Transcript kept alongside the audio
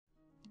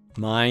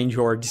Mind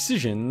your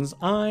decisions,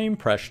 I'm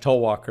Presh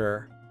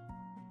Tolwalkar.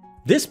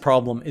 This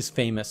problem is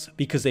famous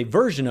because a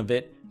version of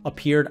it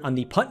appeared on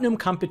the Putnam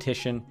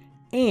competition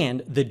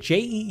and the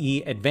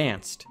JEE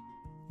Advanced.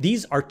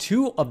 These are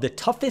two of the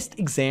toughest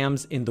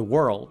exams in the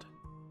world.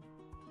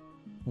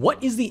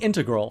 What is the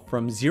integral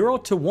from 0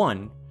 to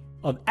 1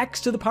 of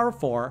x to the power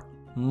 4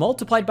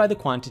 multiplied by the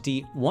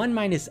quantity 1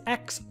 minus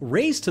x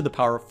raised to the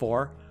power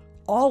 4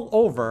 all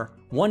over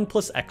 1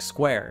 plus x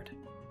squared?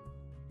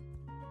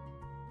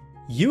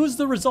 Use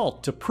the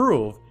result to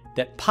prove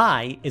that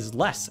pi is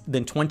less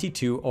than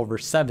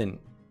 22/7.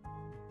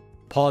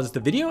 Pause the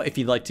video if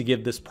you'd like to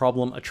give this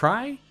problem a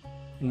try,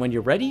 and when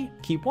you're ready,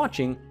 keep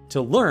watching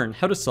to learn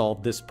how to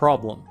solve this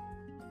problem.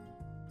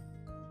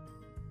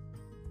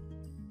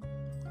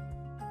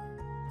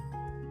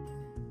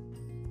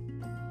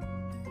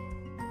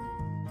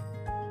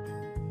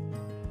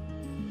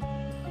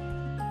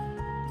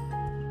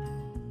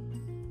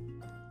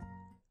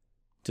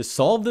 To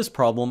solve this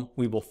problem,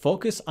 we will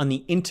focus on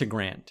the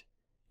integrand.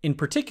 In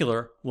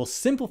particular, we'll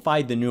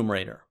simplify the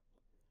numerator.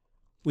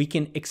 We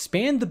can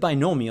expand the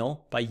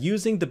binomial by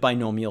using the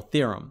binomial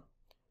theorem.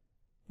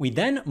 We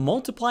then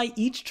multiply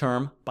each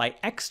term by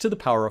x to the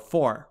power of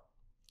 4.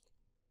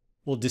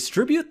 We'll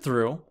distribute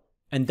through,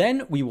 and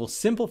then we will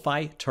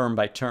simplify term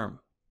by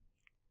term.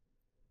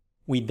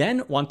 We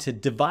then want to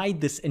divide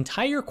this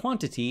entire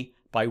quantity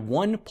by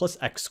 1 plus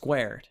x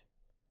squared.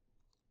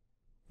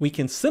 We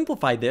can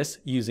simplify this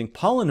using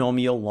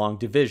polynomial long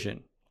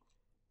division.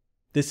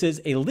 This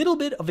is a little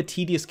bit of a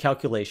tedious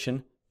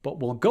calculation, but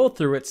we'll go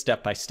through it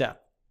step by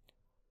step.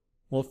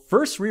 We'll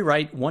first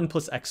rewrite 1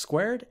 plus x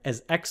squared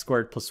as x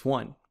squared plus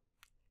 1.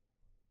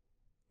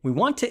 We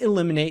want to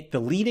eliminate the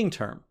leading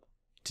term.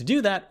 To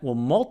do that, we'll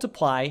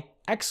multiply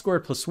x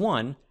squared plus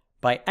 1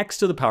 by x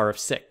to the power of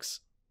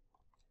 6.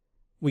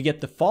 We get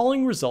the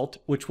following result,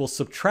 which we'll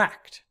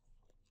subtract.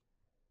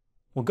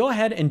 We'll go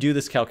ahead and do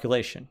this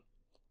calculation.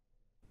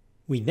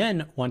 We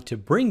then want to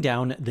bring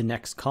down the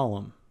next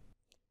column.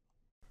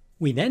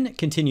 We then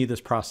continue this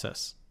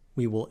process.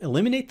 We will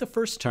eliminate the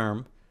first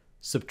term,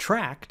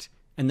 subtract,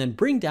 and then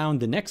bring down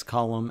the next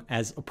column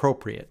as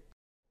appropriate.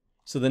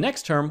 So the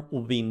next term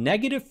will be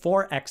negative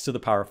 4x to the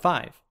power of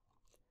 5.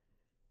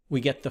 We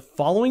get the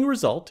following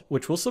result,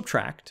 which we'll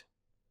subtract.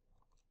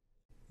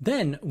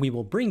 Then we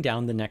will bring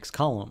down the next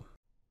column.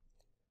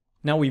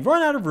 Now we've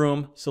run out of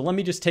room, so let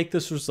me just take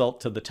this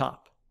result to the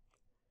top.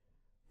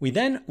 We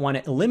then want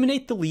to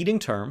eliminate the leading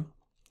term,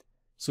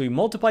 so we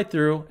multiply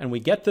through and we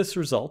get this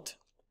result.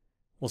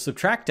 We'll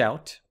subtract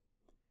out.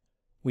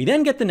 We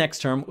then get the next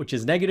term, which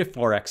is negative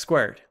 4x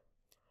squared.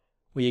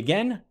 We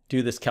again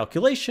do this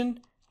calculation,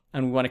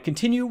 and we want to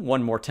continue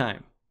one more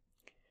time.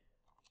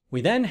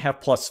 We then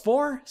have plus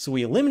 4, so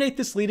we eliminate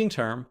this leading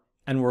term,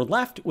 and we're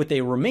left with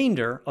a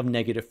remainder of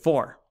negative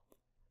 4.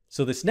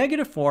 So this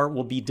negative 4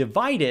 will be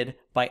divided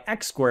by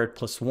x squared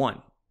plus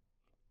 1.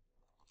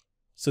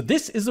 So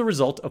this is the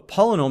result of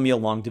polynomial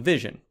long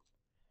division.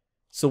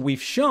 So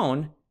we've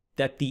shown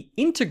that the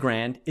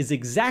integrand is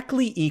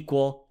exactly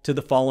equal to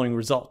the following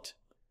result.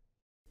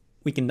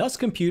 We can thus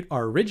compute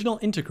our original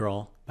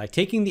integral by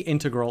taking the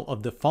integral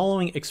of the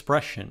following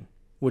expression,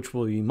 which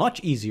will be much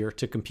easier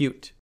to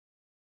compute.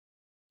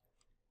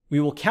 We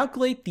will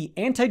calculate the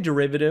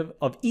antiderivative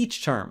of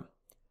each term.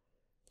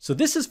 So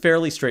this is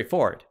fairly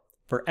straightforward.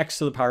 For x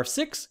to the power of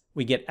 6,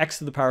 we get x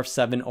to the power of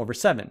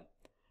 7/7.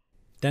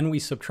 Then we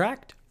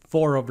subtract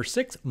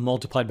 4/6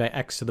 multiplied by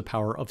x to the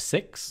power of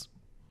 6.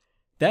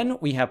 Then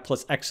we have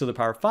plus x to the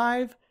power of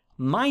 5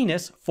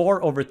 minus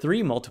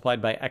 4/3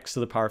 multiplied by x to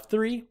the power of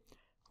 3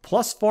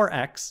 plus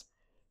 4x.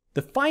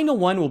 The final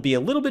one will be a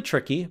little bit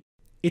tricky.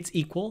 It's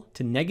equal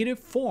to negative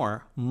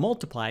 4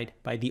 multiplied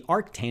by the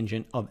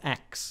arctangent of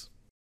x.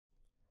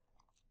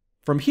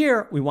 From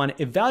here, we want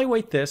to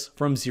evaluate this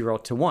from 0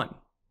 to 1.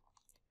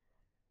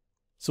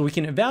 So we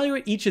can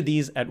evaluate each of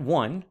these at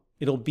 1.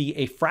 It'll be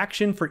a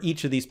fraction for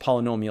each of these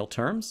polynomial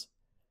terms.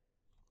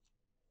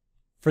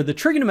 For the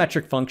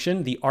trigonometric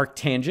function, the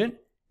arctangent,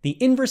 the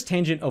inverse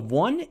tangent of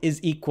 1 is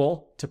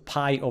equal to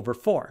pi over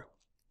 4.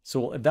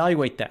 So we'll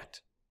evaluate that.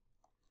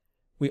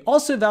 We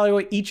also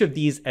evaluate each of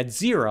these at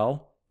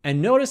 0,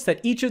 and notice that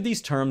each of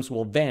these terms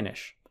will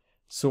vanish.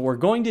 So we're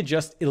going to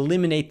just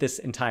eliminate this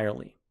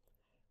entirely.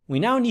 We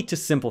now need to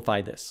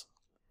simplify this.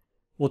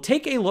 We'll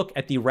take a look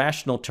at the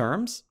rational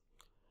terms.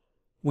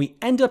 We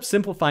end up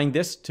simplifying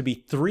this to be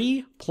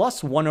 3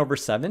 plus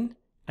 1/7,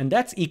 and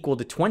that's equal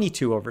to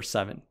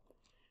 22/7.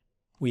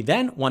 We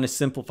then want to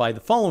simplify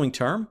the following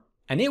term,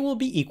 and it will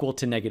be equal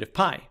to negative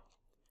pi.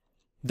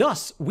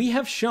 Thus, we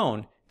have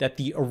shown that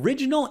the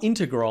original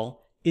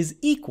integral is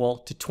equal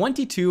to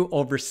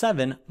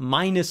 22/7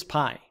 minus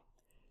pi.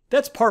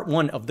 That's part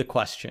 1 of the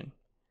question.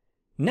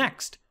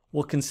 Next,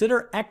 we'll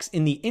consider x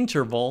in the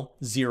interval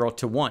 0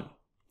 to 1.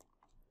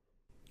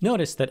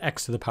 Notice that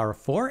x to the power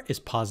of 4 is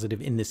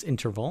positive in this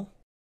interval,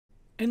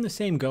 and the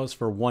same goes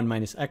for 1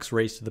 minus x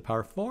raised to the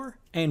power of 4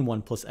 and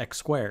 1 plus x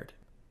squared.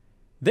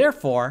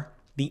 Therefore,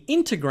 the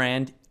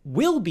integrand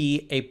will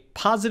be a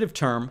positive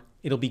term.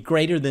 It'll be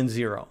greater than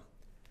 0.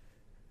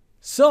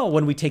 So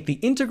when we take the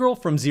integral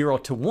from 0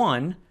 to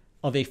 1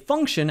 of a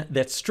function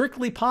that's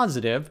strictly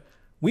positive,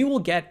 we will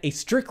get a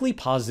strictly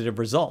positive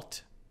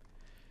result.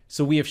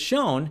 So we have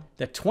shown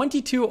that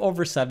 22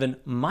 over 7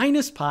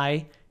 minus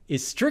pi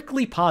is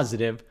strictly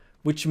positive,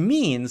 which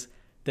means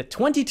that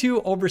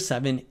 22 over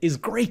 7 is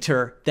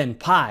greater than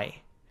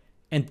pi.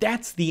 And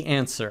that's the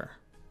answer.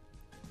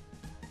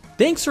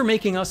 Thanks for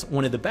making us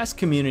one of the best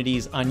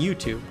communities on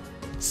YouTube.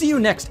 See you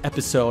next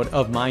episode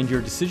of Mind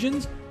Your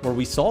Decisions, where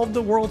we solve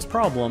the world's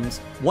problems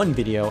one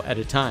video at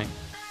a time.